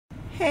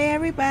Hey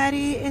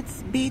everybody,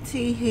 it's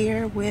BT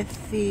here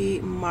with the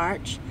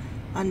March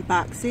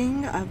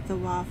unboxing of the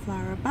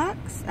Wallflower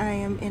Box. I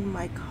am in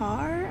my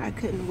car. I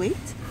couldn't wait.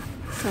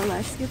 So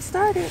let's get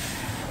started.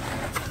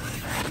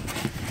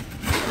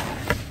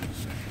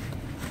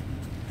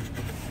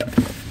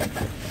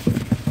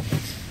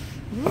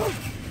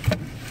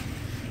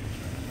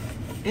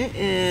 It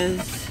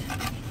is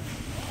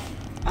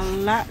a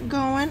lot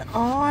going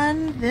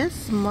on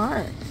this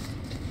month.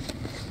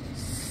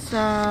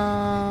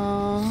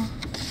 So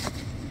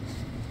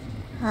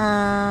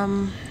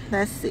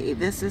let's see,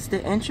 this is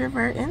the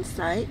Introvert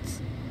Insights,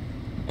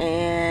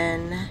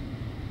 and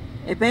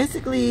it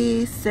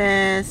basically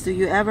says, do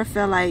you ever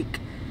feel like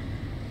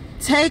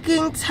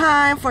taking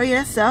time for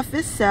yourself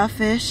is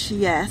selfish?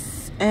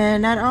 Yes,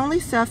 and not only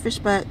selfish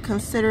but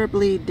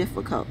considerably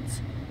difficult.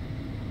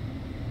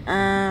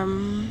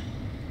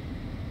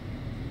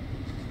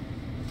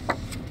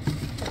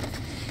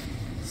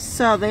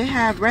 So they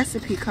have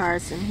recipe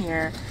cards in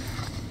here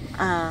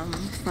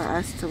for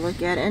us to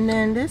look at, and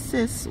then this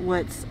is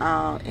what's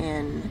all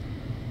in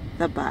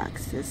the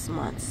box this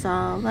month.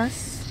 So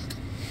let's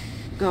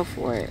go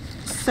for it.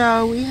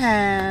 So we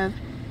have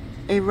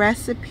a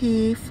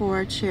recipe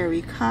for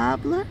cherry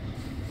cobbler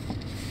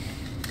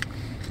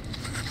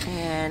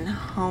and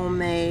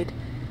homemade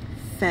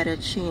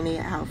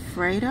fettuccine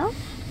alfredo.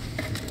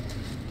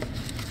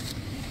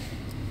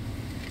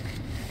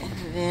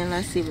 And then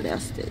let's see, what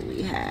else do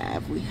we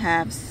have? We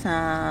have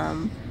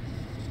some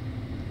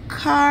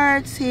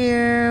cards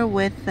here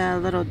with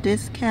little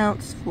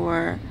discounts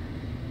for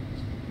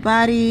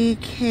body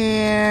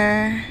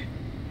care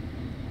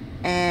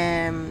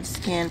and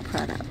skin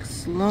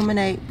products,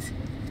 Luminate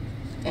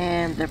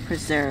and the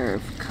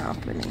Preserve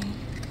Company.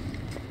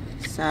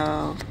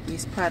 So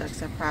these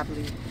products are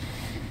probably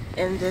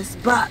in this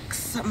box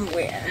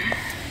somewhere.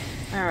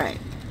 All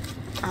right,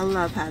 I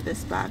love how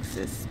this box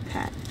is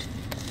packed.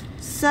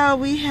 So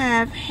we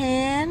have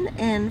hand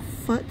and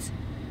foot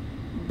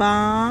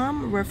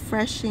balm,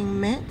 refreshing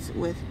mint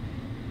with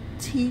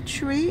tea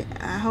tree.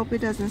 I hope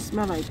it doesn't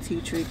smell like tea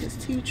tree, because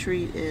tea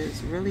tree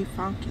is really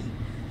funky.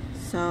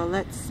 So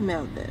let's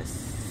smell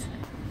this.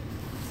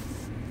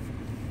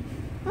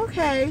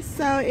 Okay,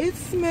 so it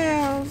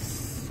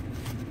smells,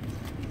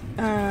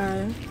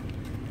 it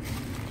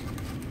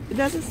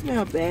doesn't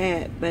smell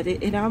bad, but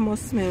it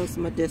almost smells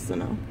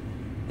medicinal.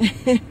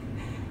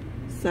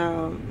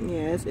 So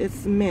yeah,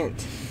 it's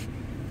mint.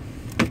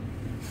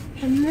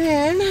 And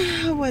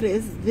then what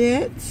is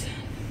it?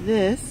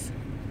 This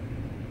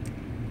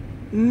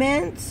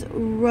mint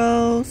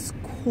rose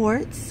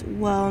quartz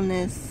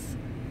wellness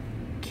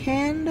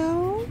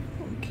candle.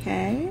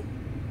 Okay,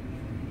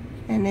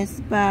 and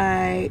it's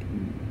by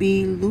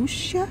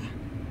Belucia.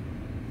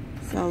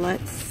 So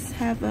let's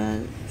have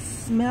a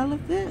smell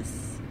of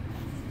this.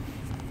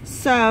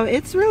 So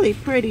it's really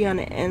pretty on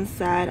the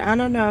inside. I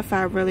don't know if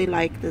I really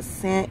like the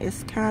scent.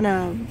 It's kind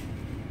of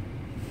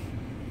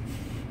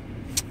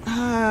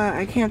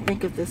I can't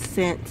think of the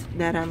scent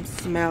that I'm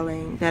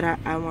smelling that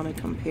I want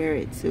to compare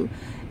it to.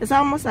 It's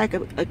almost like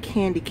a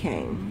candy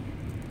cane.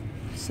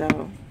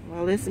 So,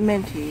 well, it's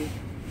minty,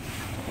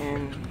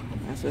 and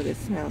that's what it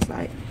smells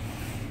like.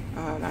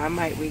 I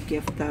might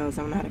re-gift those.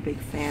 I'm not a big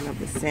fan of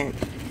the scent.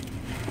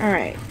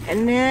 Alright,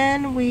 and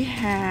then we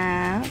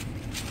have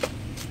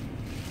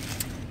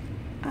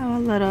a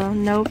little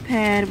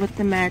notepad with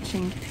the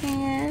matching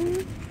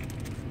pen,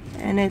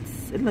 and it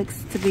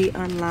looks to be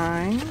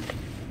unlined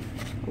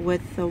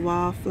with the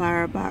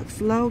Wallflower Box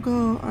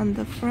logo on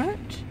the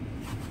front.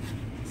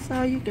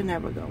 So you can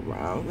never go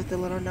wrong with the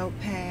little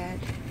notepad.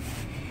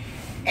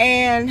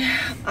 And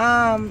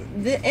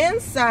the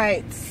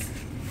insights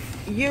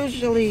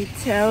usually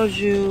tells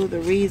you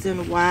the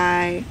reason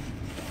why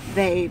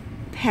they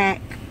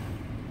pack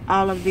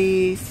all of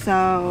these.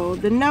 So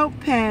the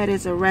notepad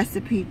is a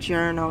recipe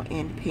journal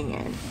and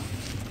pen.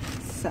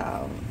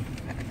 So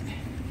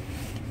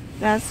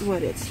that's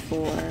what it's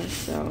for.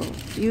 So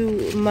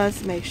you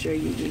must make sure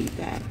you read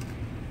that.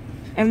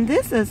 And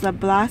this is a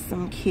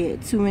blossom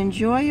kit. To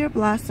enjoy your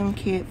blossom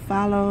kit,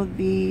 follow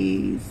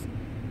these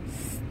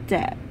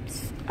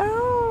steps.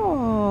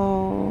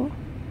 Oh,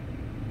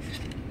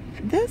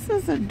 this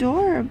is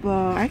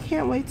adorable. I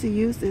can't wait to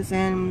use this,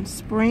 and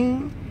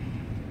spring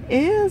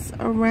is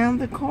around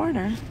the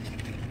corner.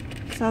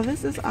 So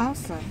this is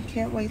awesome.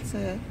 Can't wait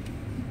to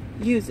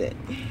use it.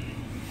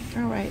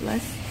 All right,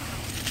 let's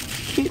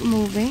keep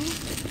moving.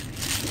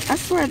 I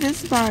swear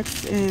this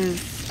box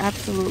is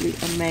absolutely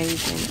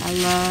amazing. I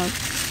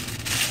love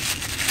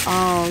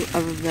all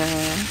of the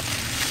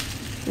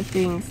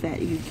things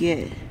that you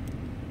get.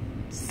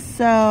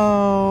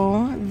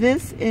 So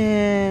this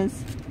is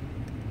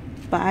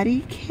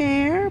body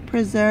care,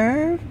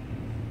 preserve,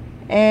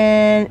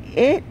 and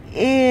it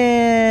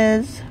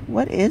is,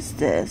 what is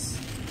this?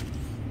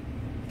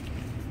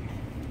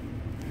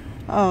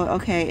 Oh,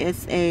 okay,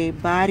 it's a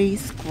body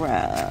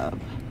scrub.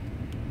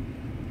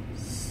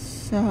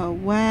 So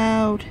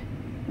wild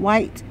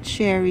white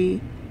cherry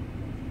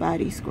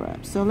body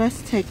scrub. So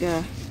let's take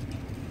a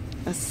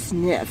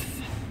sniff.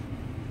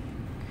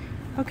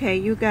 Okay,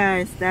 you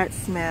guys, that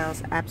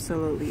smells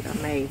absolutely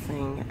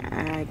amazing.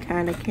 I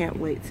kind of can't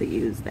wait to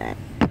use that.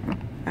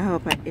 I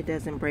hope it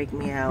doesn't break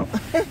me out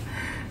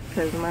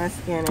because my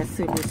skin is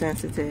super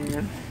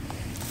sensitive.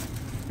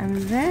 And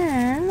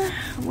then,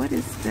 what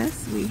is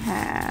this we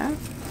have?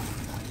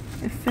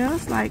 It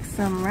feels like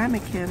some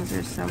ramekins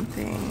or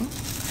something.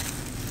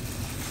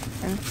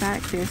 In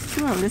fact, there's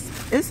two of them.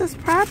 This is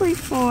probably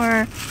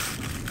for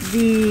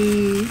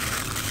the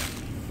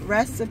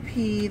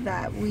recipe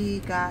that we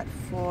got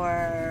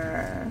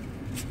for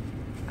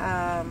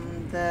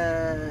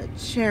the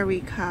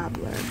cherry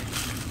cobbler.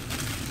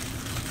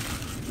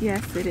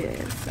 Yes, it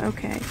is.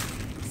 Okay.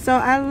 So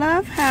I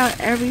love how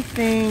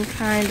everything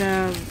kind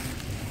of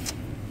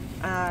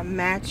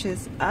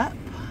matches up.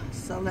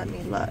 So let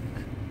me look.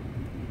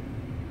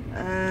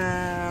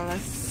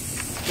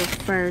 Let's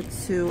refer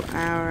to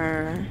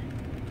our,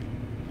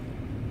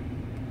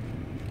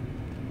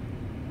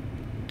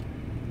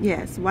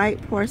 yes,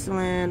 white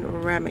porcelain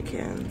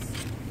ramekins.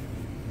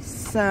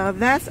 So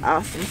that's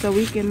awesome. So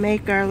we can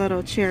make our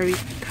little cherry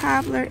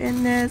cobbler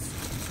in this,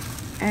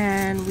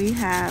 and we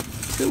have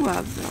two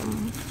of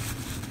them,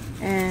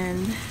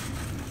 and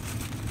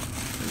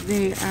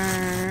they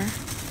are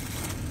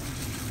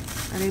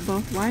they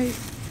both white?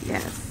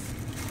 Yes.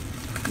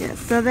 Yes,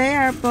 so they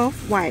are both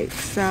white,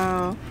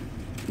 so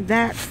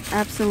that's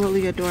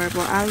absolutely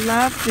adorable. I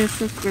love this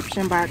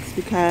subscription box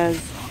because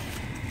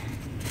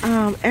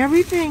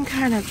everything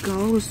kind of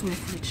goes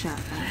with each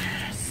other,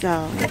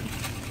 so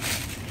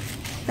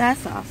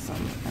that's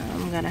awesome.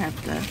 I'm gonna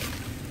have to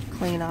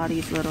clean all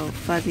these little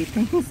fuzzy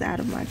things out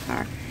of my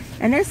car,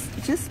 and there's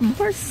just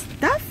more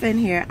stuff in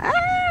here.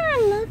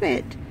 I love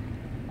it.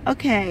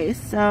 Okay,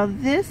 so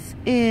this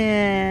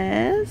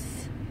is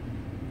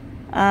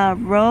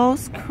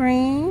rose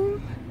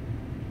cream,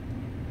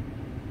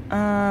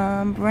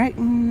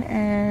 brighten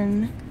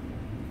and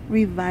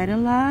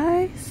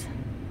revitalize,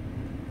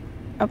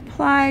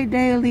 apply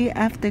daily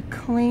after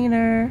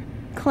cleanser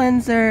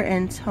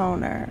and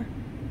toner.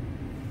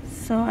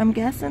 So I'm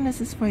guessing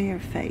this is for your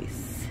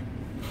face.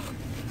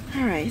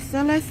 All right,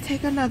 so let's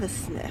take another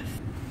sniff.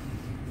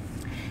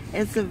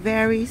 It's a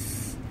very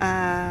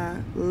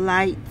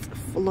light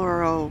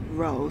floral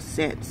rose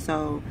scent,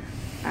 so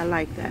I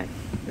like that.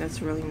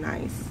 That's really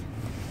nice.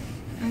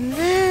 And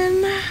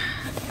then,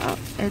 oh,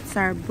 it's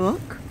our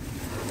book.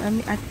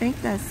 I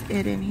think that's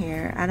it in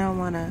here. I don't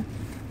want to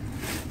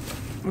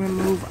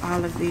remove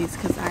all of these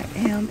because I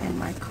am in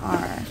my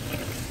car.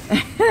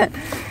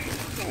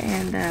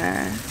 And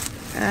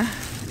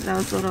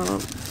those little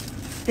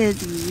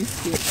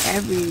fizzies get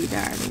every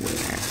darn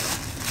where.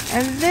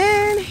 And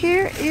then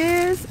here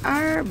is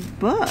our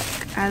book.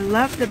 I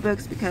love the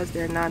books because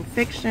they're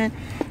nonfiction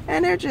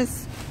and they're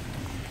just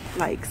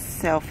like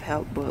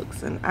self-help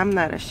books, and I'm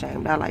not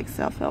ashamed. I like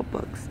self-help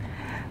books.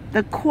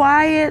 The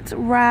Quiet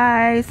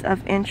Rise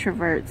of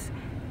Introverts,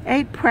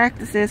 8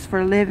 Practices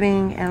for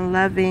Living and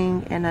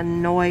Loving in a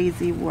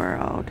Noisy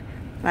World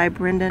by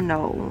Brenda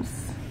Knowles.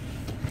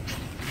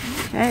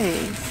 Okay,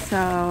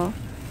 so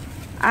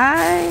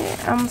I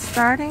am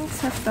starting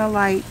to feel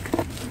like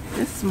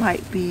this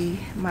might be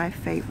my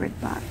favorite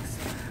box.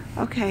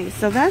 Okay,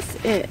 so that's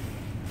it.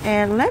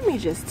 And let me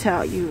just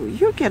tell you,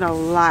 you get a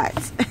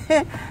lot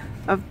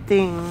of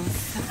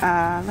things.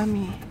 Let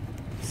me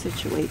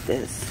situate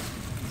this.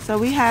 So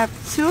we have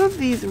 2 of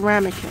these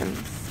ramekins.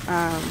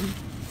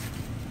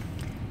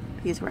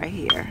 These right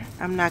here.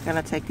 I'm not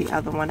gonna take the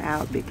other one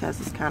out because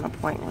it's kind of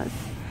pointless.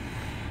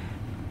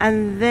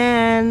 And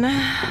then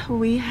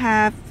we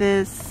have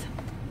this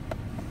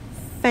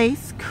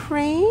face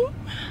cream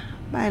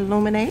by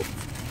Illuminate,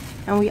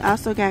 and we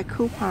also got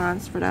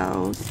coupons for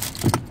those.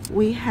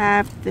 We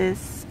have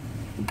this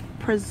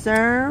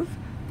Preserve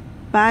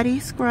body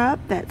scrub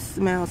that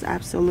smells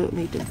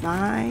absolutely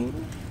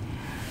divine.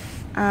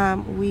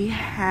 We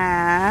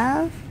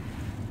have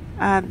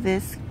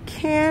this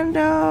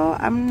candle.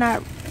 I'm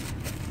not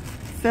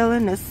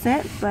feeling the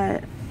scent,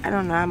 but I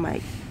don't know, I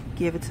might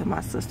give it to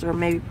my sister or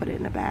maybe put it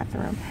in the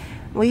bathroom.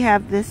 We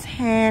have this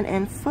hand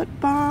and foot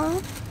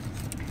balm.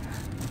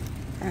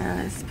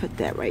 Let's put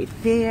that right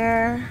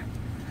there.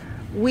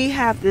 We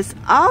have this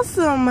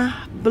awesome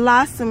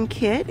blossom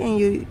kit, and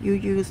you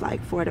use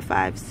like 4 to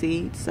 5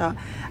 seeds, so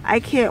I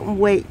can't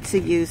wait to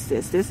use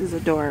this. This is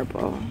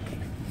adorable.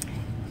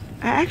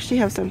 I actually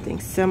have something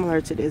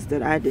similar to this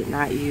that I did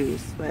not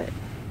use, but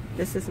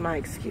this is my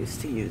excuse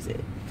to use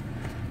it.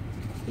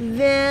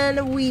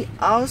 Then we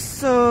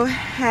also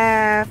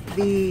have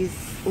these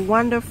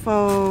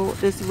wonderful,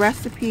 this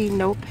recipe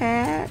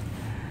notepad.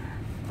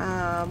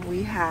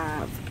 We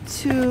have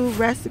 2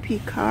 recipe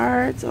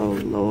cards. Oh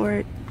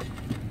Lord,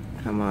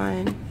 come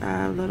on,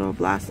 little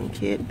blossom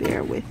kid,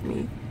 bear with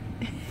me.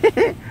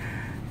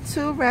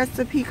 2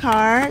 recipe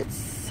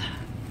cards,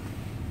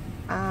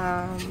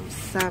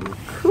 some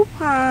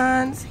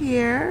coupons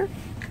here,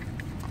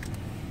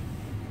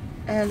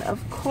 and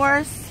of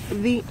course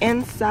the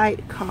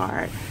insight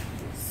card.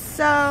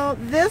 So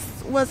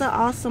this was an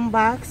awesome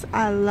box.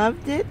 I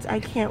loved it. I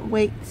can't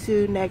wait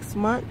to next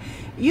month.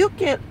 You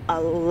get a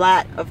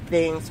lot of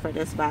things for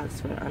this box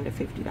for under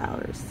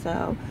 $50.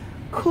 So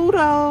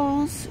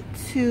kudos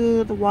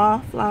to the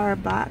Wallflower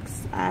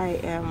Box. I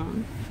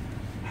am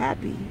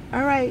happy.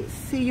 All right,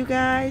 see you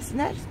guys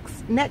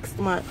next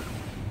month.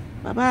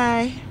 Bye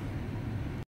bye.